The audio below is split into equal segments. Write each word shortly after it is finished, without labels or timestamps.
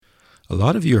A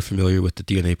lot of you are familiar with the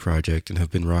DNA Project and have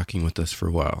been rocking with us for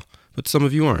a while, but some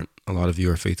of you aren't. A lot of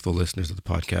you are faithful listeners of the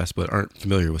podcast, but aren't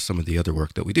familiar with some of the other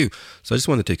work that we do. So I just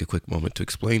want to take a quick moment to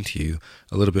explain to you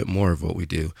a little bit more of what we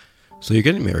do. So you're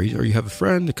getting married, or you have a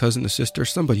friend, a cousin, a sister,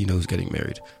 somebody you know is getting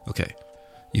married. Okay.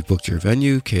 You've booked your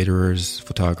venue, caterers,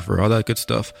 photographer, all that good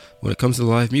stuff. When it comes to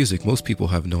live music, most people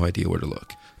have no idea where to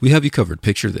look. We have you covered.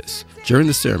 Picture this. During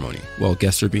the ceremony, while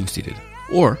guests are being seated,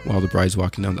 or while the bride's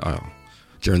walking down the aisle.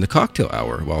 During the cocktail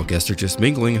hour, while guests are just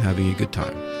mingling and having a good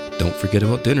time. Don't forget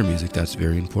about dinner music. That's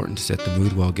very important to set the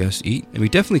mood while guests eat. And we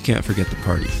definitely can't forget the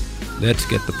party. Let's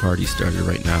get the party started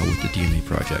right now with the DNA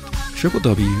Project.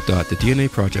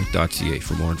 www.thednaproject.ca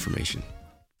for more information.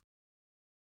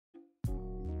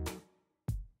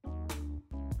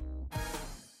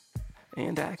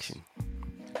 And action.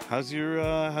 How's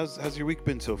your week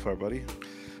been so far, buddy?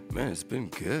 Man, it's been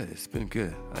good. It's been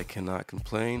good. I cannot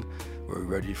complain. We're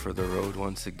ready for the road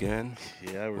once again.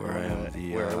 Yeah,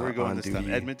 we're going this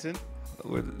time? Edmonton?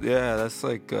 That's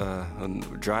like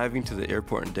driving to the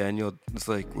airport in Daniel. It's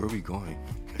like, where are we going?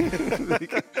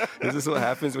 Is this what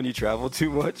happens when you travel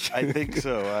too much? I think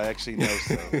so. I actually know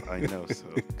so. I know so.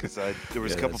 Because there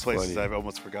was a couple places I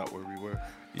almost forgot where we were.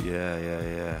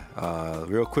 Yeah.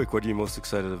 Real quick, what are you most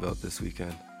excited about this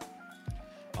weekend?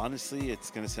 Honestly,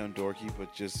 it's going to sound dorky,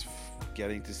 but just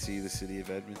getting to see the city of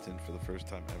Edmonton for the first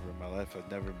time ever in my life. I've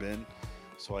never been,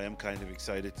 so I am kind of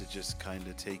excited to just kind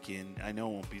of take in. I know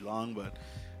it won't be long, but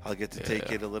I'll get to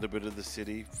take in a little bit of the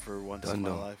city for once in my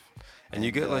life. And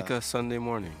you get like a Sunday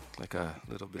morning, like a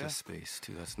little bit of space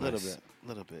too. That's nice.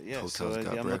 Little bit, yeah. Hotels So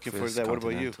got I'm looking forward to that. What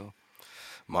about you?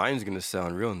 Mine's going to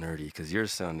sound real nerdy because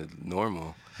yours sounded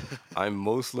normal. I'm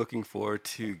most looking forward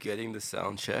to getting the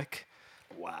sound check.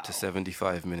 Wow. To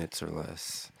 75 minutes or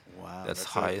less. Wow. That's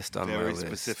highest on my list. Very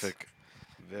specific.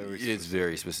 It's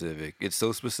very specific. It's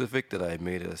so specific that I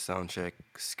made a sound check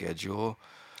schedule,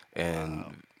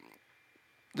 and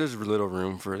there's little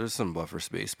room there's some buffer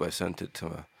space, but I sent it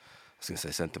to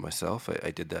myself. I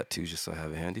did that too, just so I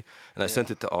have it handy. And I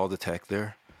sent it to all the tech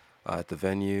there at the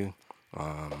venue,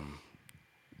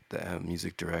 the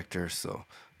music director. So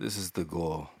this is the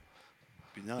goal.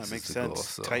 No, it makes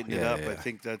sense. Tighten it up. I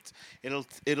think that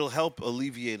it'll help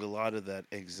alleviate a lot of that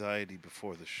anxiety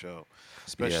before the show,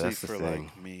 especially for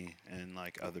like me and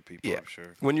like other people. I'm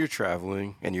sure. When you're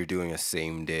traveling and you're doing a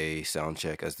same day sound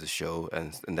check as the show,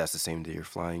 and that's the same day you're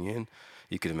flying in,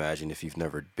 you could imagine if you've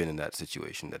never been in that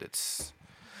situation that it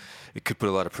could put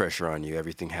a lot of pressure on you.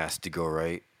 Everything has to go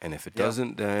right, and if it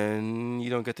doesn't, then you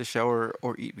don't get to shower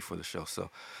or eat before the show. So,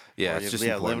 it's just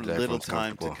important that little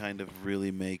time to kind of really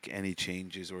make any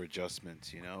changes or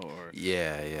adjustments, or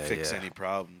fix any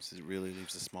problems. It really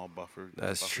leaves a small buffer.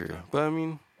 That's true, time. But I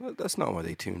mean, that's not why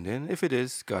they tuned in. If it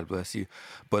is, God bless you.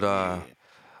 But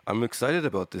I'm excited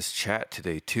about this chat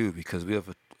today too because we have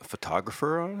a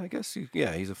photographer on, I guess.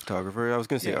 He's a photographer. I was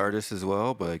going to say artist as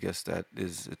well, but I guess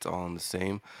it's all in the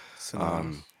same.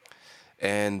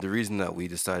 And the reason that we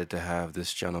decided to have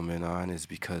this gentleman on is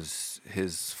because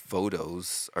his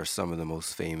photos are some of the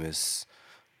most famous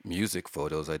music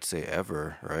photos, I'd say,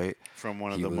 ever, right? From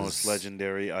one of the most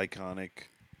legendary, iconic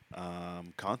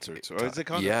concerts. Or is it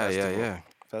concert?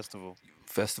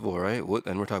 Festival, right?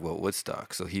 And we're talking about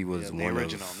Woodstock. So he was the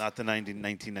original, not the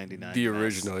 1999. The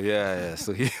original, yeah.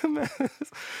 So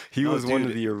he was one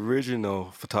of the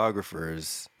original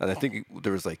photographers, and I think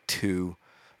there was like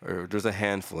there's a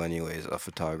handful, anyways, of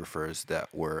photographers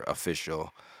that were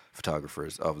official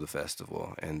photographers of the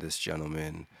festival, and this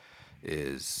gentleman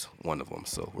is one of them.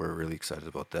 So we're really excited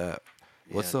about that.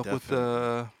 What's up with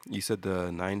you said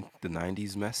the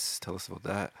 90s mess? Tell us about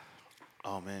that.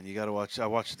 Oh man, you gotta watch. I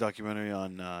watched a documentary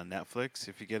on Netflix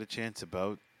if you get a chance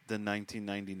about the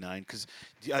 1999. Because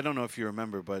I don't know if you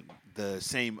remember, but the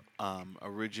same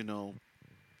original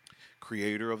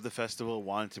creator of the festival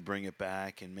wanted to bring it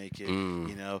back and make it,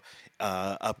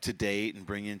 up to date and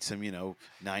bring in some,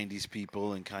 90s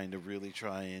people and kind of really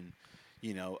try and,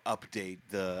 update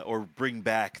or bring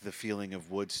back the feeling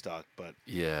of Woodstock. But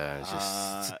it's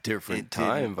just a different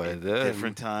time by then.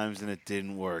 Different times, and it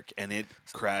didn't work, and it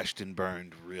crashed and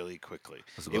burned really quickly.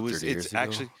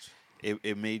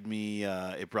 It made me.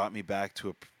 It brought me back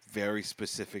to a very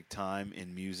specific time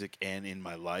in music and in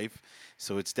my life.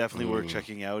 So it's definitely worth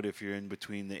checking out if you're in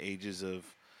between the ages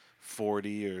of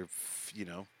 40 or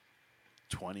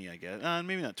 20, I guess.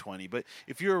 Maybe not 20, but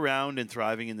if you're around and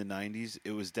thriving in the 90s,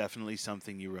 it was definitely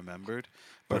something you remembered.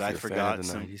 But I forgot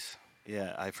some 90s.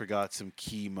 Yeah, I forgot some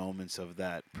key moments of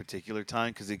that particular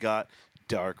time because it got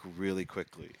dark really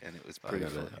quickly, and it was pretty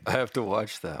funny. I have to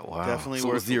watch that. Wow. Definitely so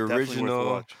worth it was the original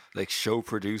watch. like show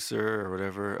producer or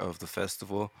whatever of the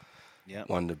festival. Yep.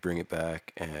 wanted to bring it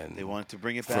back, and They wanted to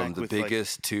bring it from back the with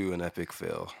biggest to an epic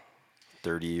fail.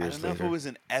 30 I years don't know if it later, was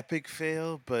an epic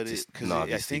fail, but I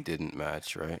obviously think didn't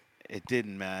match, right? it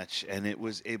didn't match, and it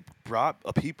brought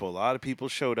people. A lot of people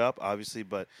showed up, obviously,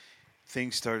 but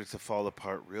things started to fall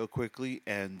apart real quickly,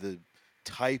 and the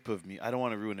type of me. I don't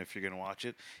want to ruin it if you're going to watch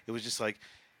it. It was just like,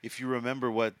 if you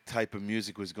remember what type of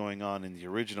music was going on in the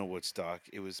original Woodstock,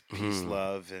 it was peace,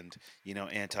 love, and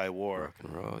anti-war. Rock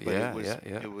and roll, But yeah, yeah,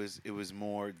 yeah. it was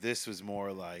more. This was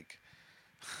more like.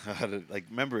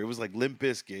 Remember, it was like Limp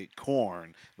Bizkit,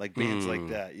 Korn, like bands like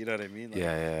that. You know what I mean? Like,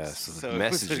 Yeah, yeah. So the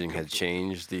it was messaging had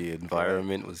changed. The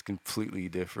environment was completely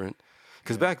different.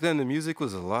 Because Yeah. back then the music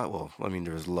was a lot. Well, I mean,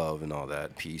 there was love and all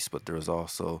that, peace, but there was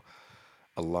also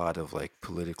a lot of like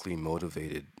politically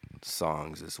motivated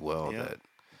songs as well Yeah. that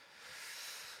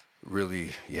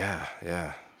really,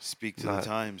 yeah, Speak to the not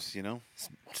times, you know?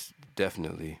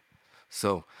 definitely.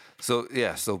 So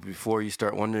before you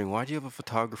start wondering why do you have a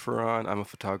photographer on? I'm a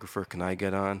photographer. Can I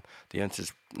get on? The answer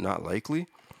is not likely.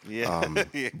 Yeah.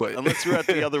 Yeah. But Unless you're at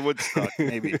the other Woodstock,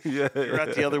 maybe. yeah, If you're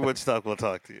at the other Woodstock, we'll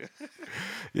talk to you.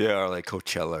 yeah, or like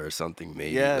Coachella or something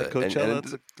maybe. Yeah, But,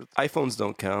 Coachella. and iPhones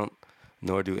don't count,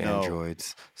 nor do No.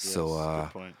 Androids. So Yes,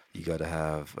 good point. you got to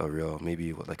have a real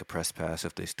maybe like a press pass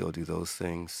if they still do those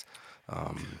things.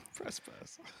 Press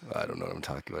pass. I don't know what I'm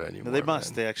talking about anymore. No, they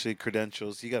must. Man. They actually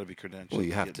credentials. You got to be credentialed. Well,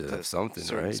 you have get to have something,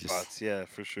 certain right? spots. Yeah,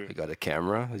 for sure. You got a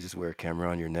camera. You just wear a camera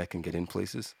on your neck and get in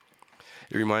places.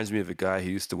 It reminds me of a guy who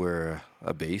used to wear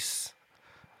a bass,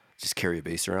 just carry a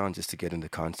bass around just to get into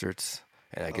concerts.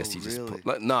 And I guess Oh, he just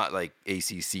really? not like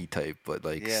ACC type, but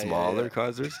like Yeah, smaller yeah.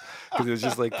 concerts because it was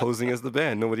just like posing as the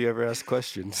band. Nobody ever asked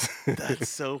questions. That's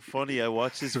so funny. I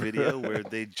watched this video where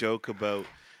they joke about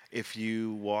if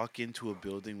you walk into a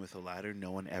building with a ladder,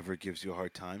 no one ever gives you a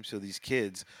hard time. So these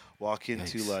kids walk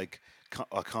into Yikes. like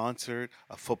a concert,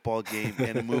 a football game,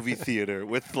 and a movie theater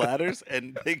with ladders,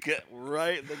 and they get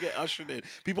ushered in.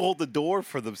 People hold the door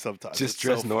for them sometimes. Just It's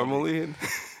dress so funny. normally. And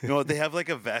No, they have like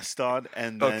a vest on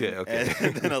and then Okay.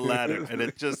 and then a ladder, and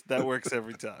that works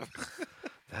every time.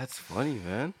 That's funny,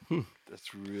 man.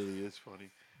 That's really is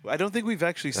funny. I don't think we've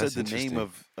actually said That's the name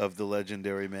interesting. of the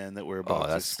legendary man that we're Oh, about to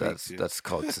that's speak that's to. that's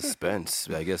called suspense.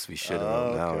 I guess we should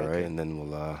Oh, now, okay, right? okay. And then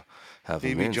we'll have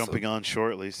He'll him be in. jumping on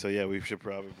shortly, so yeah, we should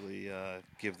probably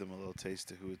give them a little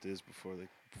taste of who it is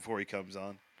before he comes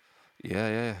on.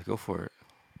 Yeah, go for it.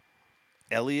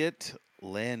 Elliot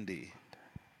Landy.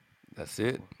 That's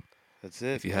it. That's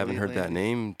it. If you haven't Elliot heard that Landy.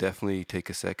 name, definitely take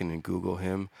a second and Google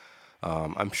him.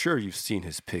 I'm sure you've seen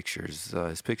his pictures.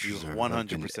 His pictures You are 100% have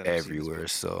been have seen his everywhere.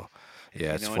 pictures. So, If yeah,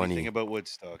 you it's know funny. anything about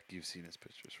Woodstock, you've seen his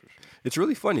pictures for sure. It's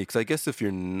really funny because I guess if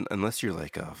unless you're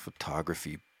like a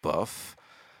photography buff,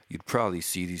 you'd probably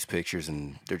see these pictures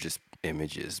and they're just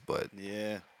images. But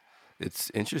Yeah. it's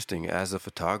interesting. As a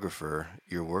photographer,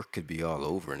 your work could be all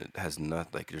over, and it has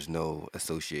not like there's no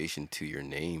association to your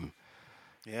name.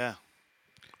 Yeah.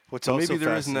 What's So also maybe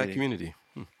there is in that fascinating. community.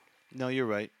 No, you're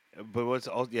right. But what's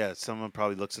all? Yeah, someone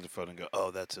probably looks at the photo and go, "Oh,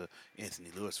 that's a Anthony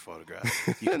Lewis photograph."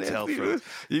 You can And tell Anthony from Lewis-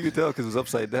 you could tell because it was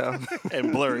upside down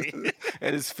and blurry.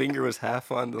 and his finger was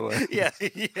half on the line. yeah,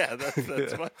 that's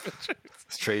Yeah. my picture.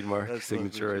 It's trademark That's my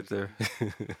signature right there.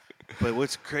 But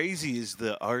what's crazy is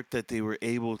the art that they were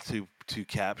able to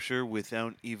capture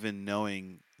without even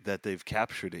knowing that they've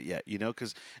captured it yet. You know,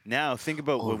 because now think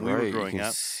about Oh, when we were right, you growing can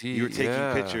up. see- You were taking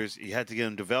yeah. pictures. You had to get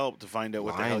them developed to find out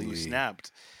what the hell you Blindly.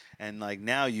 snapped. And like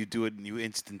now, you do it and you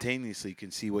instantaneously can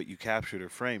see what you captured or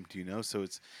framed. You know, so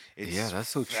it's Yeah, that's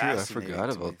so true. I fascinating forgot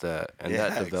to me. about that. And Yeah,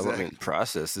 that development exactly.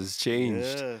 process has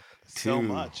changed. Yeah, so too.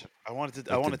 much. I want to Like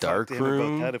the talk to him about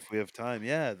darkroom. that if we have time.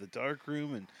 Yeah, the dark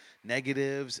room and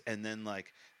negatives, and then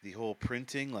like the whole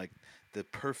printing, like the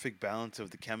perfect balance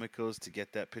of the chemicals to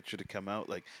get that picture to come out.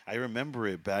 Like I remember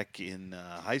it back in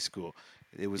high school.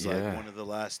 It was like Yeah. one of the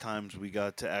last times we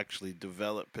got to actually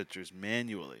develop pictures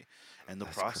manually, and the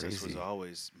That's process was crazy.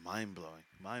 always mind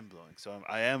blowing. So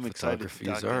I am excited to Photography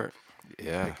is dive in, art.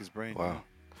 Yeah. pick his brain. Wow.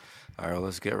 All right, well,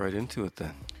 let's get right into it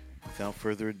then. Without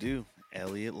further ado,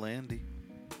 Elliot Landy.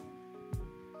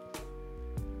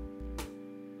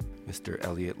 Mr.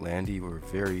 Elliot Landy, we're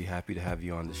very happy to have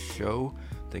you on the show.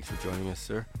 Thanks for joining us,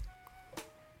 sir.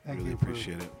 Thank Really you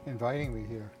appreciate for it. inviting me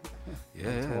here.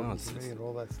 Yeah, no, Talking it's to me and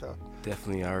all that stuff.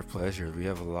 definitely our pleasure. We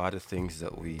have a lot of things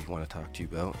that we want to talk to you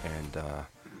about and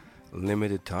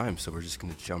limited time, so we're just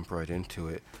going to jump right into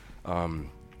it.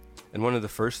 And one of the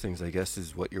first things, I guess,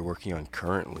 is what you're working on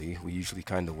currently. We usually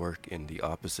kind of work in the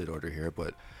opposite order here,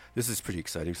 but this is pretty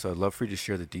exciting. So I'd love for you to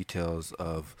share the details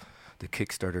of the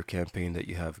Kickstarter campaign that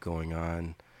you have going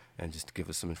on and just give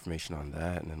us some information on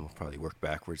that, and then we'll probably work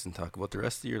backwards and talk about the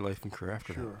rest of your life and career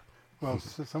after that. Sure. Well,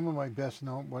 some of my best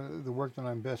known, the work that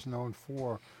I'm best known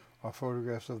for are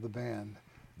photographs of the band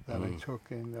that I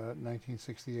took in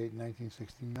 1968 and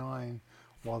 1969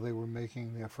 while they were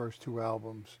making their first two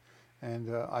albums.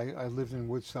 And I lived in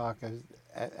Woodstock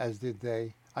as did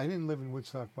they. I didn't live in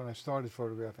Woodstock when I started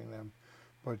photographing them,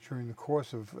 but during the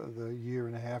course of the year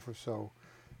and a half or so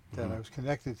that I was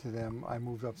connected to them, I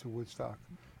moved up to Woodstock.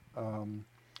 And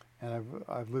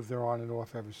I've lived there on and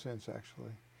off ever since,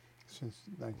 actually, since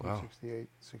 1968,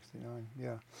 69.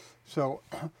 Yeah. So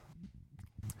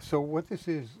what this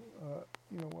is,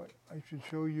 you know what? I should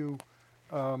show you.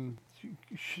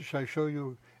 Should I show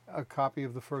you a copy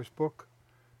of the first book?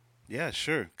 Yeah,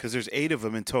 sure. Because there's 8 of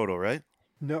them in total, right?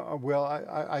 No. Well,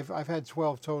 I've had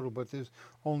 12 total, but there's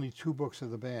only 2 books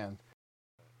of the band.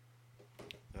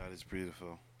 That is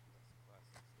beautiful.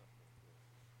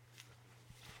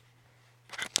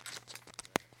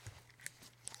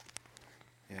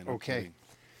 Yeah, no Okay. kidding.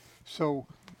 So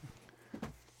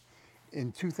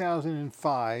in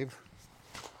 2005,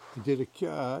 I did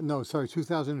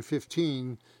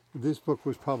 2015, this book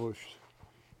was published.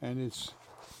 And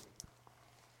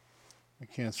I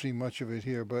can't see much of it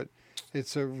here, but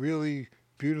it's a really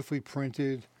beautifully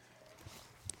printed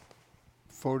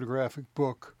photographic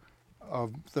book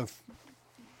of the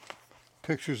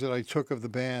pictures that I took of the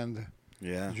band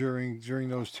during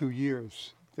those 2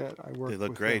 years that I worked with. They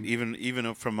look great. them.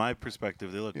 Even from my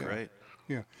perspective, they look great.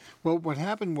 Yeah. Well, what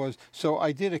happened was, so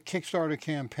I did a Kickstarter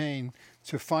campaign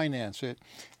to finance it,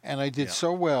 and I did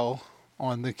so well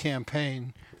on the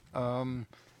campaign.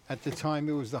 At the time,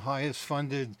 it was the highest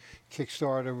funded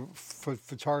Kickstarter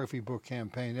photography book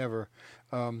campaign ever.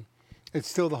 It's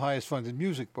still the highest funded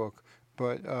music book,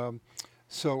 but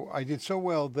so I did so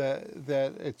well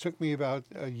that it took me about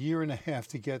a year and a half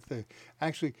to get the.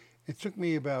 Actually, it took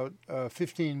me about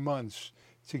 15 months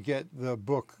to get the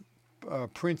book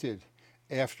printed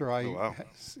after I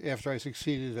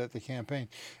succeeded at the campaign.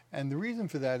 And the reason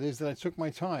for that is that I took my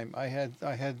time. I had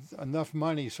enough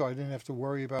money so I didn't have to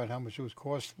worry about how much it was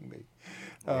costing me.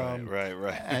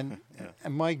 Right. And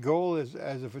my goal as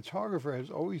a photographer has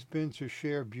always been to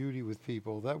share beauty with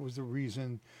people. That was the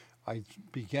reason I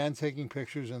began taking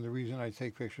pictures, and the reason I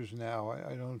take pictures now.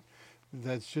 I don't.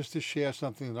 That's just to share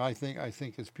something that I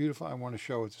think is beautiful. I want to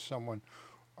show it to someone.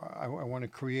 I want to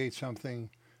create something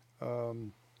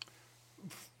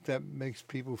that makes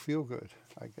people feel good,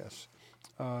 I guess,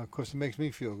 because it makes me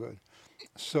feel good.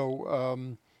 So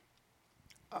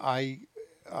I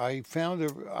found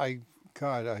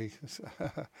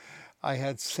I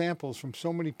had samples from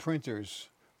so many printers,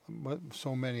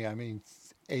 so many. I mean,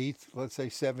 8, let's say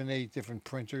 7, 8 different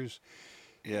printers.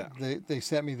 Yeah. They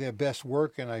sent me their best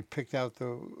work, and I picked out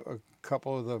a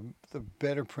couple of the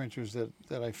better printers that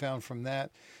I found from that.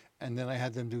 And then I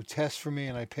had them do tests for me,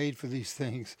 and I paid for these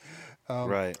things.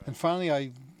 Right. And finally,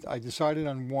 I decided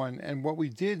on one. And what we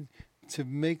did to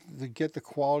get the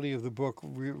quality of the book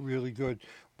really good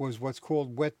was what's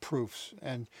called wet proofs.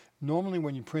 And normally,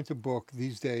 when you print a book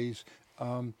these days,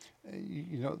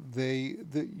 you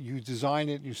design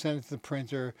it, you send it to the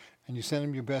printer, and you send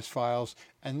them your best files,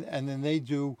 and then they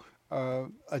do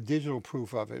a digital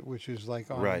proof of it, which is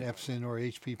like on an Epson or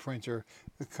HP printer,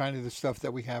 the kind of the stuff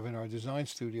that we have in our design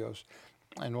studios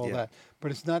and all that.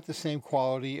 But it's not the same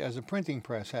quality as a printing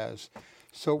press has.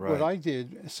 So what I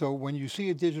did, so when you see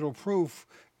a digital proof,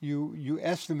 you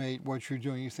estimate what you're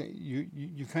doing. You think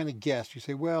you kind of guess. You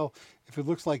say, well, if it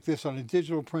looks like this on a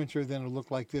digital printer, then it'll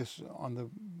look like this on the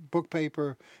book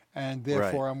paper, and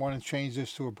therefore I want to change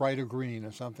this to a brighter green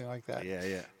or something like that.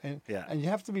 And you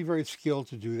have to be very skilled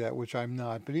to do that, which I'm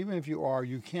not. But even if you are,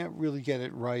 you can't really get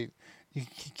it right. You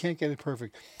can't get it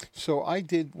perfect. So I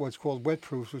did what's called wet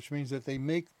proofs, which means that they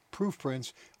make proof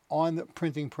prints on the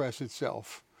printing press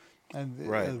itself. And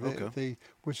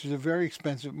which is a very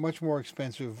expensive, much more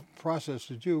expensive process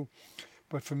to do.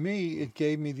 But for me, it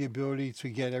gave me the ability to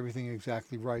get everything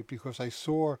exactly right, because I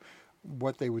saw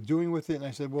what they were doing with it, and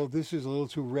I said, well, this is a little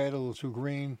too red, a little too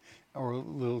green, or a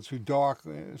little too dark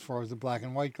as far as the black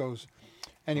and white goes.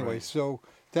 Anyway, so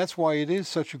that's why it is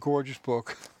such a gorgeous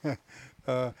book.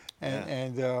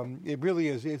 It really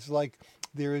is. It's like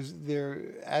they're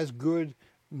as good,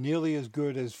 nearly as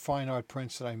good as fine art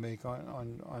prints that I make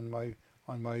on my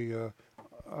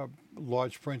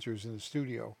large printers in the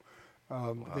studio.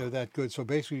 They're that good. So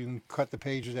basically, you can cut the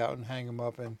pages out and hang them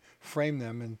up and frame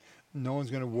them, and no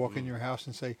one's going to walk in your house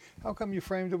and say, "How come you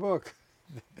framed a book?"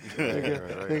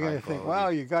 They're going to think, "Wow,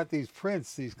 you got these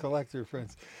prints, these collector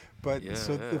prints." But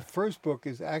the first book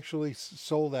is actually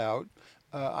sold out.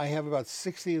 I have about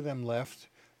 60 of them left,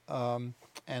 and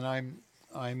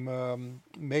I'm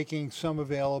making some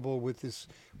available with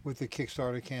the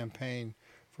Kickstarter campaign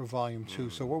for Volume 2.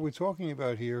 So what we're talking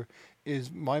about here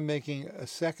is my making a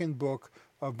second book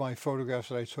of my photographs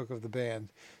that I took of the band.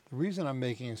 The reason I'm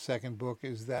making a second book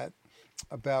is that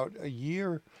about a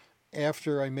year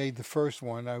after I made the first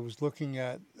one, I was looking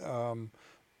at,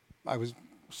 I was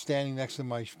standing next to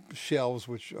my shelves,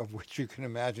 of which you can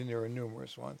imagine there are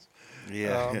numerous ones.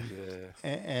 Yeah.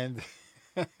 And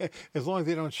as long as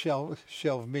they don't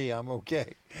shelve me, I'm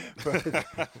okay. But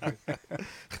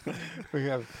we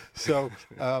have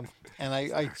and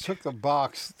I took a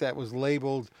box that was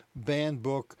labeled Band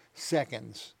Book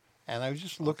Seconds, and I was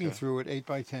just looking through it,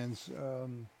 8x10s.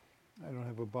 I don't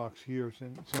have a box here. It's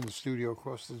in the studio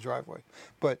across the driveway.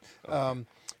 But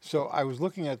so I was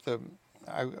looking at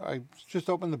I just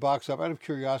opened the box up out of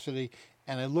curiosity,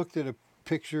 and I looked at a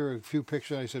few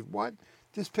pictures, and I said, "What?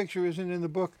 This picture isn't in the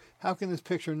book? How can this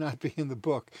picture not be in the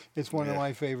book? It's one of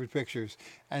my favorite pictures."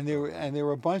 And there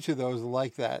were a bunch of those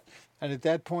like that. And at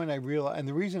that point, I realized, and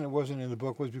the reason it wasn't in the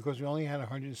book was because we only had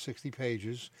 160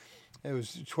 pages. It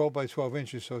was 12 by 12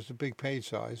 inches, so it's a big page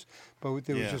size. But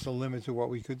there was just a limit to what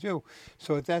we could do.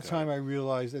 So at that time, at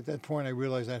that point, I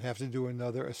realized I'd have to do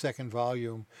a second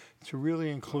volume to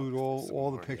really include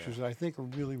all the pictures that I think are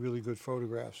really, really good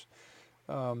photographs.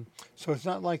 So it's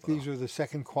not like these are the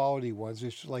second quality ones.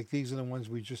 It's like these are the ones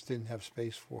we just didn't have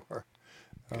space for.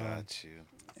 Got you.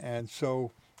 And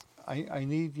so I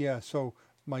need, so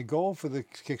my goal for the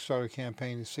Kickstarter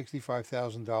campaign is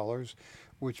 $65,000,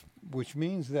 which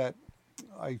means that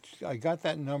I got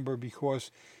that number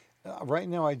because right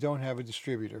now I don't have a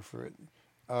distributor for it.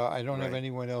 I don't have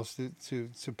anyone else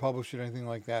to publish it or anything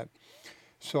like that.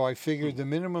 So I figured the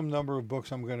minimum number of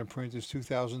books I'm going to print is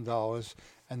 $2,000,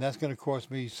 and that's going to cost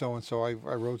me so-and-so. I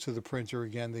wrote to the printer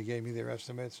again. They gave me their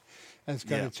estimates, and it's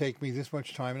going to take me this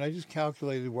much time. And I just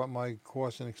calculated what my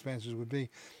costs and expenses would be,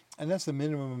 and that's the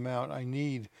minimum amount I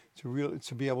need to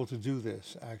be able to do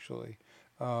this, actually.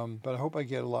 But I hope I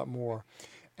get a lot more.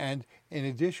 And in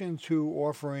addition to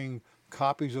offering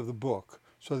copies of the book,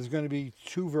 so there's going to be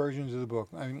two versions of the book.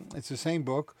 I mean, it's the same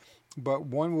book, but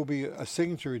one will be a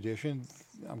signature edition.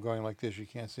 I'm going like this. You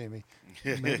can't see me.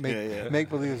 Make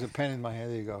believe there's a pen in my hand.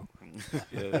 There you go.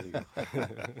 There you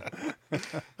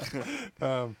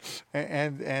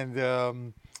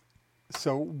go.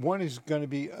 So one is going to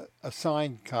be a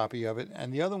signed copy of it,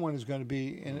 and the other one is going to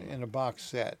be in a box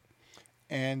set.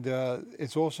 And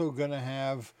it's also going to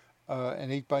have an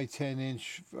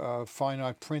 8x10-inch fine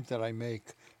art print that I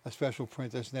make, a special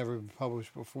print that's never been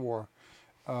published before.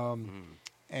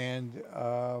 And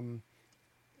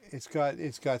it's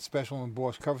got special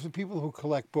embossed covers for people who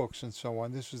collect books and so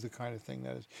on. This is the kind of thing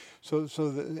that is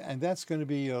and that's going to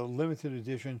be a limited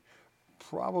edition,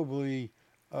 probably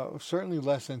certainly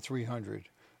less than 300,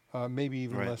 maybe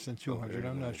even less than 200.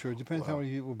 I'm not sure. It depends how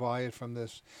many people buy it from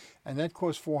this, and that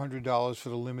costs $400 for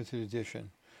the limited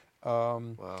edition.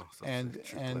 And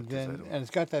it's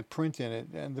got that print in it,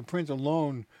 and the print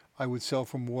alone I would sell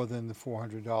for more than the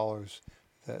 $400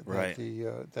 that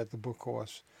the book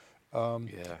costs.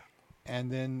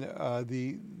 And then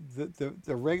the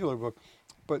regular book.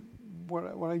 But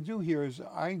what I do here is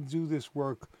I do this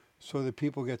work so that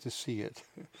people get to see it,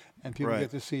 and people get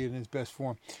to see it in its best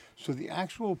form. So the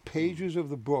actual pages of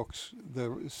the books,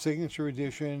 the signature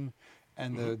edition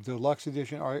and the deluxe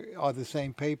edition, are the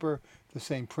same paper, the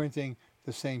same printing,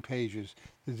 the same pages.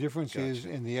 The difference is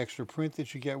in the extra print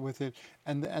that you get with it,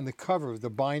 and the cover,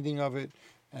 the binding of it.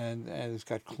 And it's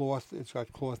got cloth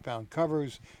bound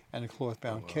covers and a cloth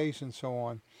bound case and so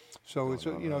on. So it's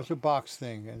a box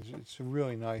thing, and it's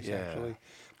really nice actually.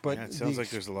 But it sounds like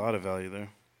there's a lot of value there.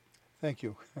 Thank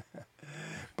you.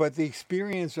 But the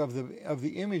experience of the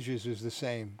images is the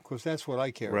same, because that's what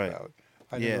I care about.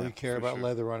 I don't really care about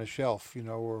leather on a shelf,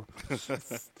 or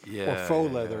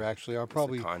faux leather. Actually,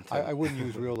 I wouldn't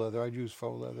use real leather. I'd use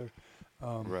faux leather.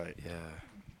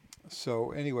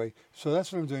 So anyway, so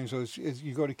that's what I'm doing. So it's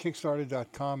you go to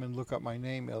Kickstarter.com and look up my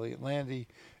name, Elliot Landy,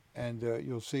 and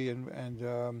you'll see.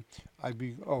 And I'd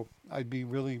be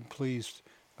really pleased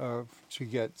to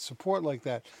get support like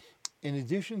that. In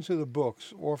addition to the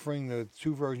books, offering the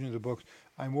two versions of the books,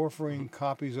 I'm offering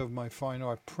copies of my fine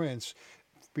art prints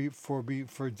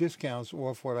for discounts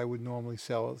off what I would normally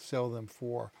sell them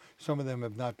for. Some of them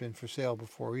have not been for sale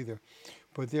before either,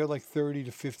 but they're like 30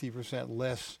 to 50%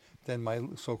 less than my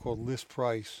so-called list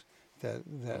price that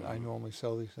I normally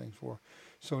sell these things for.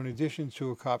 So in addition to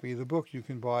a copy of the book, you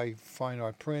can buy fine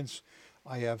art prints.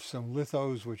 I have some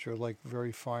lithos, which are like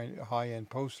very fine, high-end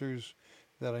posters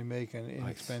that I make and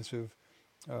inexpensive.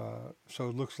 So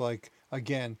it looks like,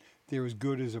 again, they're as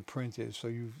good as a print is. So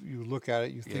you look at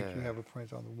it, you think you Yeah. have a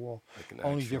print on the wall. Like an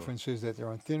Only actual. difference is that they're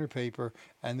on thinner paper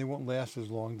and they won't last as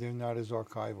long. They're not as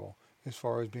archival as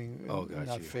far as being Oh, got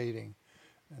not you. fading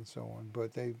and so on,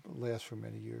 but they last for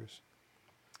many years.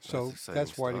 That's So exciting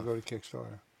that's why to stuff. go to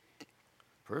Kickstarter.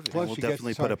 Perfect. Plus And we'll you get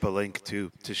definitely some- put up a link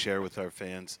too to share with our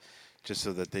fans, just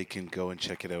so that they can go and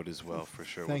check it out as well. For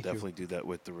sure, Thank you. we'll definitely do that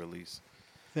with the release.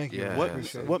 Thank you. Yeah, I What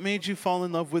appreciate What made you fall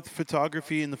in love with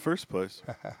photography in the first place?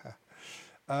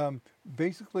 it.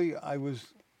 Basically,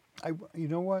 you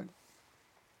know what?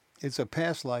 It's a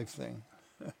past life thing.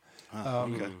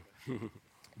 Okay.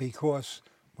 Because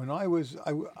when I was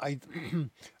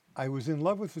I was in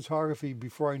love with photography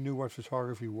before I knew what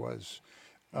photography was.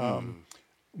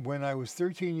 When I was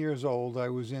 13 years old, I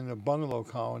was in a bungalow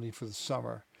colony for the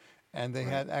summer, and they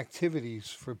had activities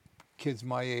for kids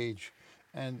my age,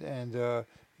 and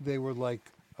they were like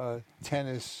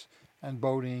tennis and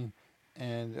boating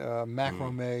and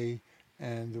macrame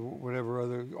and whatever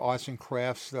other arts and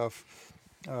crafts stuff.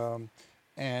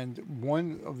 And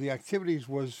one of the activities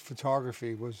was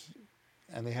photography,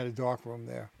 and they had a dark room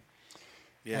there.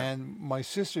 Yeah. And my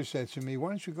sister said to me, "Why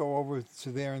don't you go over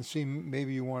to there and see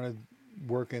maybe you want to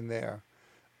work in there?"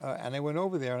 And I went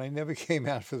over there, and I never came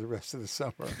out for the rest of the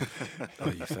summer. Oh,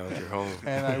 you found your home.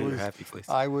 And I Your was, happy place.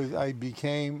 I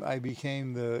became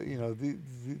the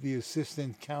the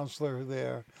assistant counselor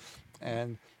there,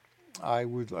 and I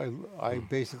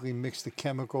basically mixed the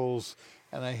chemicals,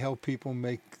 and I helped people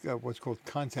make what's called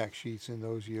contact sheets. In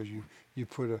those years, you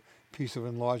put a piece of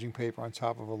enlarging paper on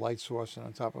top of a light source and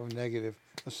on top of a negative,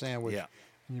 a sandwich, Yeah.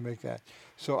 and you make that.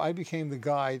 So I became the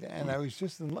guide, and I was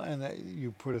just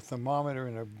you put a thermometer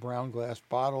in a brown glass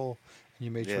bottle, and you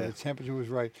made sure Yeah. the temperature was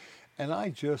right. And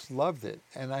I just loved it,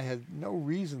 and I had no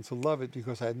reason to love it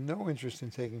because I had no interest in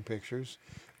taking pictures.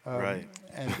 Right.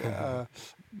 And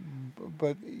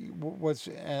but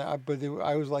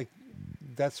I was like,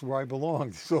 that's where I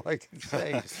belong. That's all I can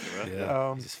say.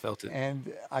 Yeah, you just felt it.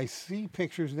 And I see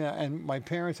pictures now, and my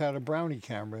parents had a Brownie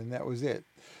camera, and that was it.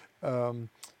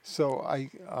 So I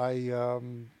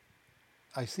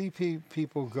see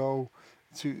people go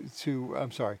to.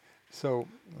 I'm sorry. So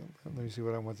let me see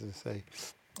what I wanted to say.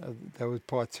 That was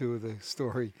part two of the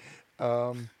story.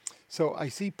 So I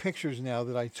see pictures now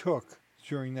that I took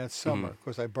during that summer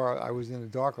because I was in the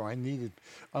darkroom. The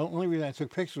only reason I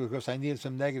took pictures was because I needed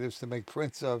some negatives to make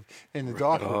prints of in the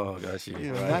darkroom. Oh, got you.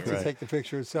 You know, Right, not to right. take the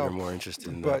picture itself. You're more interested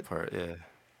in but that part, yeah.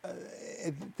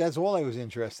 That's all I was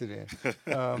interested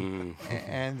in.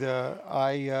 And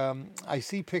I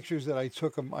see pictures that I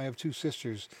took. I have two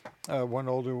sisters, one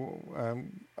older,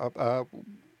 the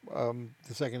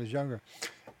second is younger,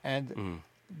 and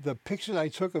the pictures I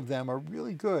took of them are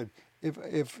really good.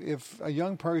 If a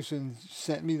young person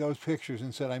sent me those pictures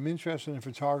and said, "I'm interested in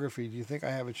photography, do you think I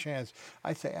have a chance?"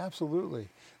 I'd say absolutely.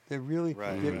 They're really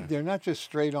they're not just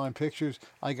straight on pictures.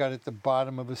 I got at the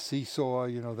bottom of a seesaw,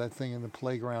 you know, that thing in the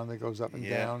playground that goes up and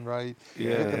down, right?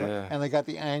 Yeah. And I got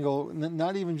the angle,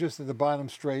 not even just at the bottom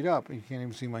straight up. You can't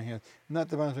even see my hand. Not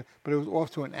the bottom, but it was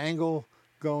off to an angle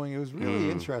going. It was really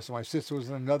interesting. My sister was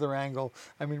in another angle.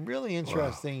 I mean, really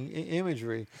interesting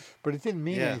imagery, but it didn't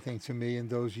mean anything to me in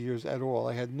those years at all.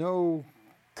 I had no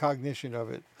cognition of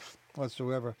it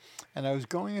whatsoever. And I was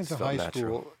going into high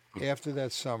school after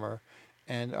that summer,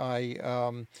 and I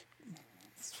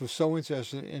was so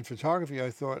interested in photography, I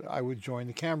thought I would join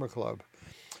the camera club.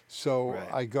 So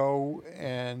I go,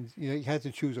 and you had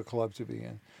to choose a club to be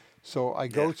in. So I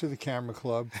go to the camera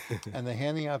club, and they're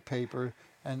handing out paper,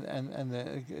 and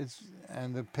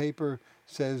the paper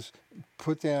says,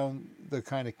 put down the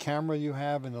kind of camera you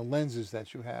have and the lenses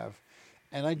that you have,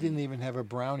 and I didn't even have a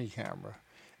Brownie camera,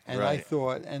 and I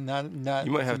thought, and not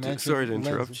You might have to. Sorry to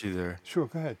interrupt lenses. you there. Sure,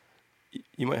 go ahead.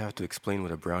 You might have to explain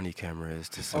what a Brownie camera is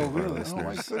to some of our really?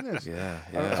 listeners. Oh my goodness! Yeah.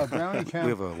 A Brownie camera. We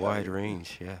have a wide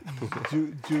range. Yeah.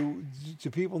 Do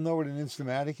people know what an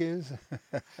Instamatic is?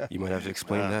 You might have to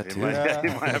explain that You too. might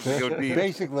have to go deep.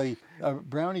 Basically, a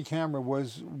Brownie camera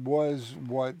was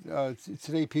what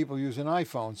today people use an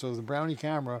iPhone. So the Brownie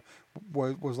camera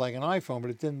was like an iPhone,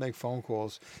 but it didn't make phone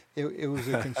calls. It was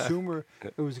a consumer.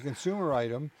 It was a consumer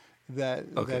item that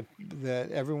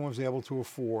everyone was able to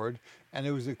afford, and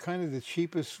it was the kind of the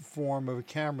cheapest form of a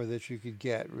camera that you could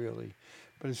get, really.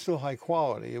 But it's still high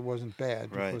quality. It wasn't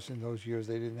bad because in those years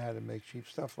they didn't know how to make cheap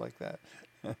stuff like that.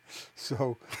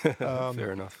 So,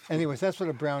 Fair enough. anyways, that's what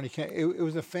a Brownie camera. It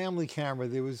was a family camera.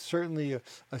 There was certainly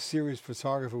a serious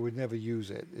photographer would never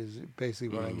use it. Is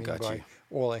basically what I mean got by you.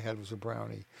 all I had was a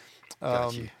Brownie.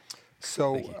 Got you.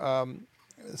 So,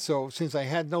 so since I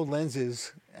had no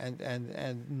lenses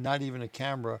and not even a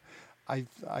camera, I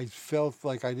felt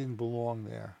like I didn't belong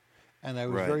there, and I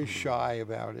was very shy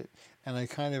about it. And I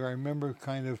remember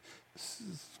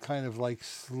like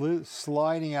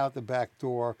sliding out the back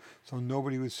door so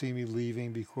nobody would see me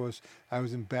leaving because I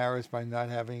was embarrassed by not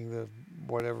having the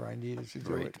whatever I needed to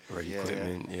do it. Right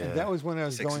equipment, yeah. And that was when I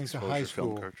was going to high film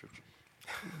school. cartridge.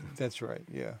 That's right,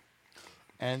 yeah.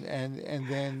 And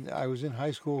then I was in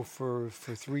high school for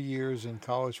 3 years and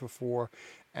college for 4,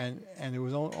 and it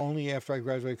was only after I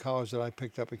graduated college that I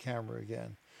picked up a camera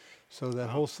again. So that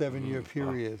whole 7-year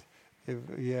period,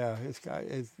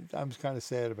 I'm kind of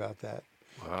sad about that.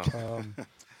 Wow.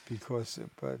 Because,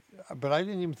 but I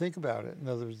didn't even think about it. In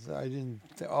other words, I didn't.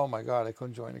 Oh my God, I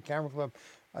couldn't join a camera club.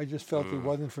 I just felt it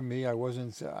wasn't for me. I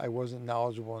wasn't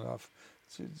knowledgeable enough.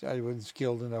 I wasn't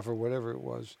skilled enough, or whatever it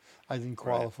was. I didn't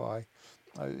qualify.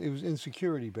 It was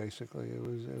insecurity, basically.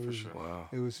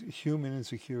 It was human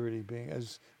insecurity, being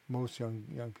as most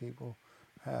young people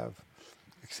have.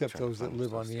 Except those that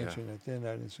live on the internet, they're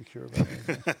not insecure about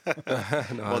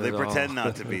anything. Well, they pretend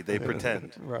not to be. They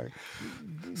pretend. Right.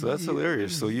 So that's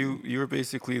hilarious. So you were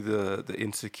basically the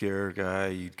insecure guy.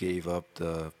 You gave up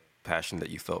the passion that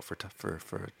you felt for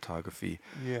photography.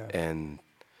 Yeah. And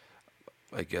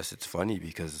I guess it's funny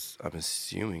because I'm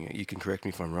assuming, you can correct me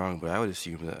if I'm wrong, but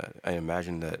I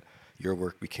imagine that your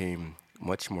work became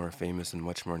much more famous and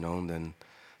much more known than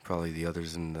probably the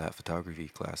others in that photography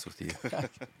class with you.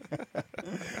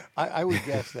 I would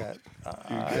guess that.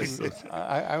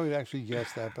 I would actually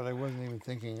guess that, but I wasn't even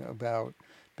thinking about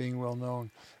being well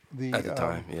known. At the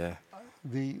time, yeah.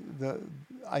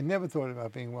 I never thought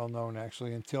about being well known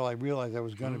actually until I realized I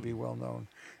was going to be well known,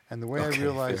 and the way I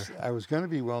realized I was going to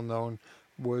be well known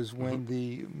was when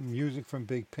the Music from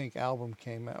Big Pink album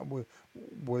came out,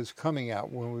 was coming out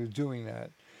when we were doing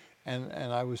that. And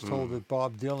I was told that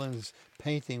Bob Dylan's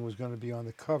painting was going to be on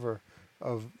the cover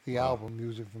of the album,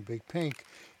 Music from Big Pink.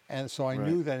 And so I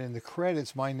knew that in the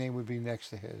credits, my name would be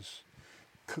next to his.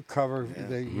 Cover,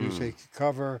 you say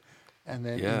cover, and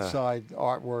then inside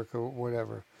artwork or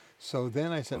whatever. So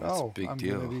then I said, I'm going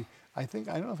to be, I don't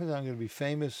know if I'm going to be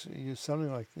famous,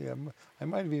 something like, I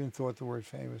might have even thought the word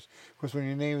famous. Because when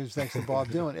your name is next to Bob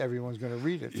Dylan, everyone's going to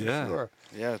read it, for sure.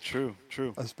 Yeah, true.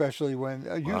 Especially when,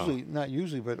 not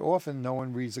usually, but often no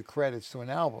one reads the credits to an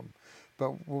album. But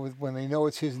when they know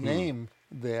it's his name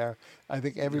there, I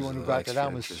think everyone who got that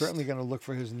album is certainly going to look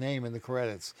for his name in the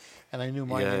credits. And I knew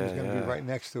my name was going to be right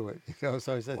next to it.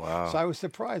 So I said, so I was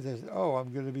surprised. I said,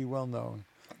 I'm going to be well known.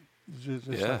 Just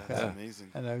like that. That's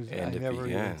amazing. And I never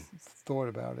even thought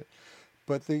about it.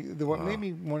 But what made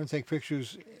me want to take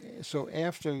pictures, so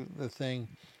after the thing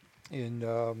in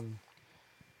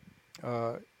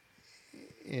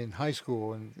high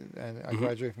school and I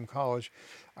graduated from college,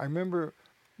 I remember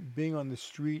being on the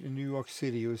street in New York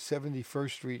City. It was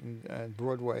 71st Street and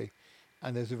Broadway,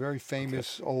 and there's a very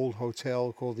famous old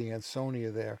hotel called the Ansonia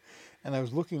there. And I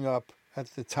was looking up at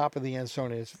the top of the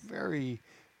Ansonia. It's very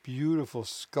beautiful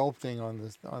sculpting on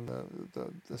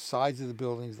the sides of the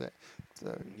buildings, the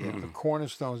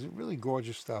cornerstones, really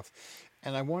gorgeous stuff.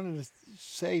 And I wanted to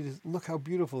say, look how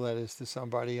beautiful that is to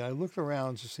somebody. And I looked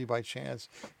around to see by chance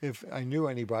if I knew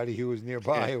anybody who was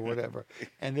nearby or whatever.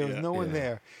 And there was no one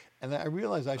there. And I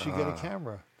realized I should get a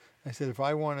camera. I said, if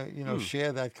I want to,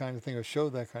 share that kind of thing or show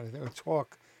that kind of thing or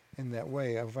talk in that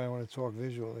way, if I want to talk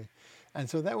visually. And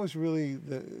so that was really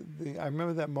I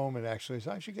remember that moment actually.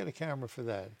 So I should get a camera for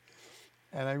that.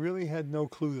 And I really had no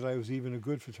clue that I was even a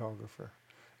good photographer.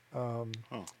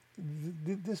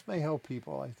 This may help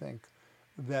people, I think,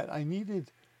 that I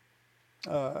needed.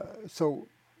 So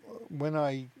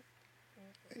when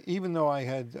even though I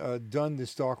had done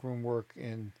this darkroom work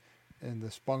in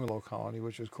this bungalow colony,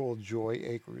 which was called Joy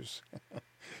Acres,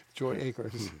 Joy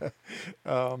Acres.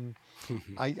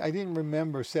 I didn't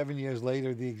remember 7 years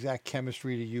later the exact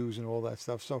chemistry to use and all that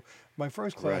stuff. So my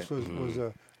first class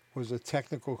was a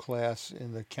technical class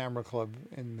in the camera club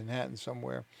in Manhattan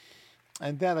somewhere.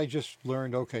 And that I just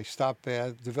learned, stop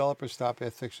bath, developer stop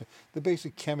bath fixture, the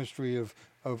basic chemistry of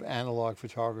analog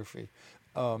photography.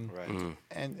 And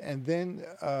then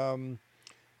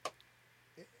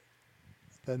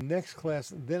the next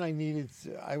class, then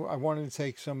I wanted to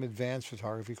take some advanced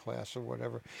photography class or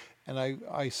whatever. And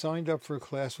I signed up for a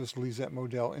class with Lisette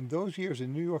Modell. In those years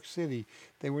in New York City,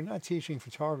 they were not teaching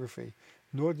photography,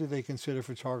 nor did they consider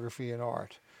photography an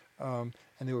art. And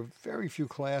there were very few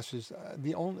classes.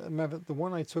 The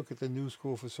one I took at the New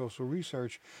School for Social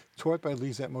Research, taught by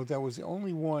Lisette Modell, was the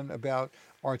only one about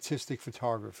artistic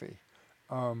photography.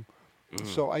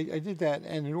 So I did that,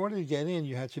 and in order to get in,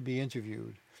 you had to be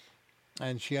interviewed.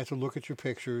 And she had to look at your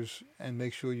pictures and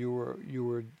make sure you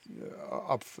were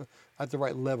up at the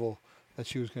right level that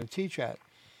she was going to teach at.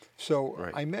 So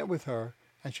I met with her,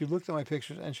 and she looked at my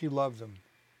pictures and she loved them,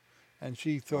 and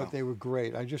she thought Wow. they were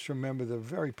great. I just remember the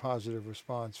very positive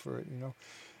response for it,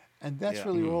 and that's Yeah.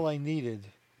 really all I needed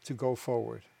to go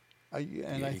forward. And Get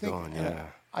I you think going, and yeah.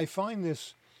 I find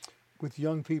this with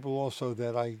young people also,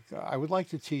 that I would like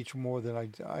to teach more than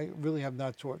I really have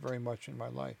not taught very much in my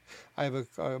life. I have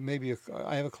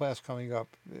I have a class coming up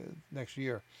next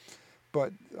year,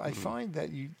 but I find that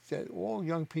all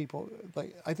young people,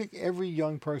 like, I think every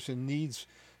young person needs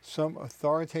some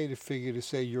authoritative figure to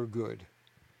say you're good,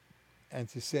 and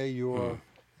to say Mm. you're,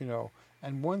 you know,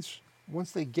 and once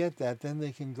they get that, then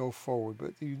they can go forward.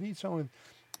 But you need someone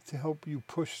to help you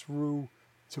push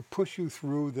you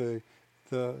through the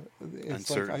it's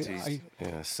like Uncertainties. Yeah,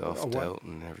 a what? self-doubt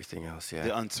and everything else, yeah.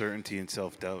 The uncertainty and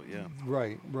self-doubt. Yeah.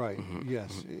 Right.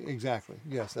 Yes, exactly.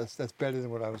 Yes, that's better than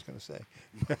what I was going to say.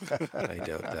 I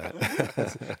doubt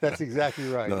that. That's exactly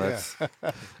right. No,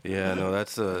 Yeah. yeah, no,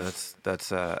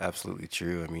 that's absolutely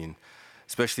true. I mean,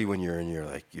 especially when you're in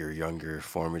your younger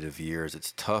formative years,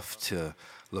 it's tough to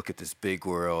look at this big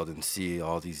world and see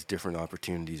all these different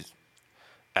opportunities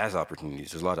as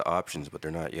opportunities. There's a lot of options, but they're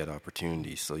not yet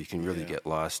opportunities. So you can really Yeah. get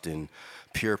lost in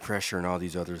peer pressure and all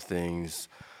these other things.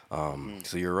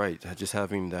 So you're right. Just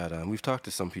having that. We've talked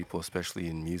to some people, especially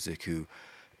in music, who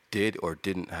did or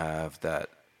didn't have that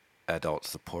adult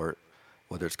support,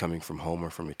 whether it's coming from home or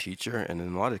from a teacher. And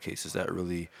in a lot of cases, that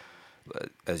really,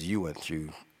 as you went through,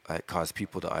 it caused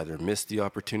people to either miss the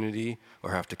opportunity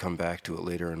or have to come back to it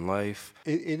later in life.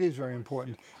 It is very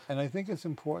important, and I think it's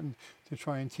important to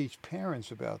try and teach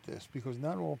parents about this, because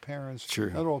not all parents,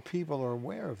 True. not all people are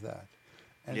aware of that,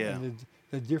 and, Yeah. and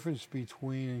the difference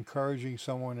between encouraging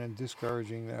someone and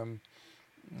discouraging them,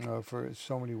 for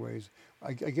so many ways.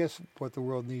 I guess what the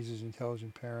world needs is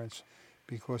intelligent parents,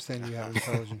 because then you have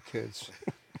intelligent kids.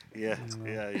 Yeah.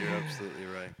 Yeah. You're absolutely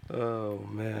right. Oh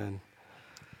man,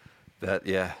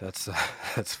 that's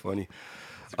that's funny.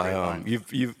 It's a great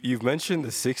line. You've mentioned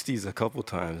the '60s a couple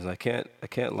times, and I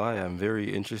can't lie. I'm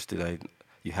very interested.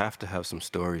 You have to have some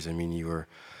stories. I mean, you were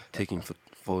taking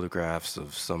photographs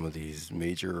of some of these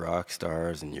major rock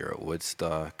stars, and you're at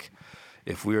Woodstock.